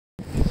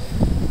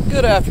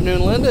Good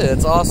afternoon, Linda.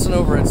 It's Austin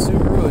over at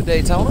Subaru at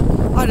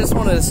Daytona. I just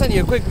wanted to send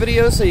you a quick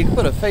video so you can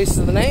put a face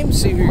to the name,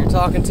 see who you're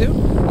talking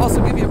to.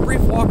 Also give you a brief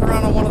walk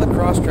around on one of the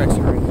Crosstreks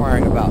you're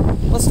inquiring about.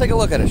 Let's take a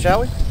look at it,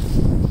 shall we?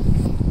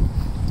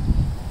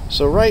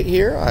 So right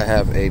here I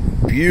have a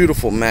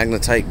beautiful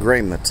magnetite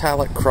gray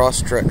metallic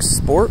Crosstrek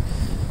Sport.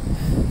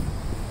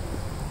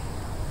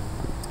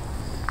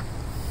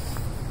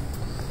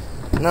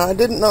 Now I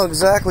didn't know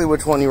exactly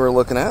which one you were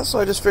looking at, so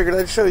I just figured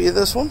I'd show you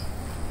this one,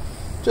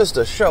 just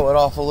to show it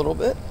off a little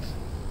bit.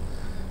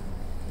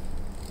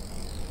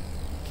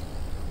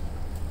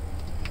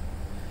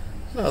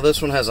 Now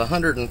this one has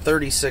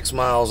 136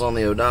 miles on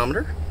the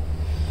odometer.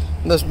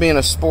 This being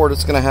a Sport,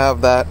 it's going to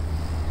have that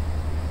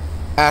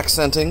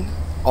accenting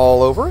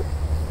all over it.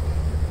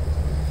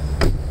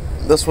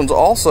 This one's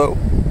also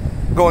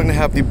going to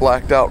have the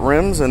blacked out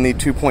rims and the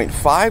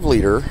 2.5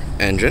 liter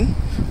engine,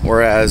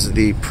 whereas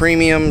the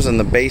premiums and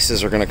the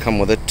bases are going to come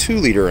with a 2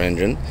 liter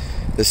engine.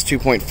 This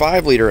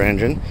 2.5 liter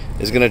engine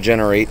is going to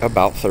generate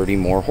about 30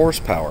 more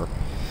horsepower.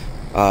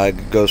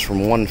 It goes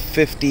from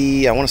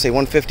 150, I want to say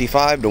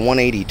 155 to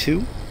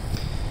 182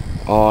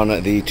 on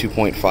the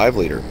 2.5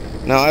 liter.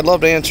 Now I'd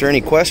love to answer any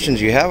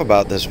questions you have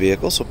about this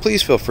vehicle, so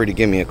please feel free to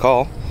give me a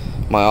call.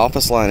 My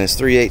office line is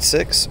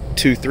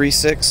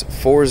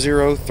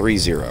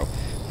 386-236-4030.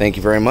 Thank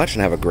you very much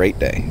and have a great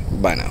day.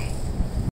 Bye now.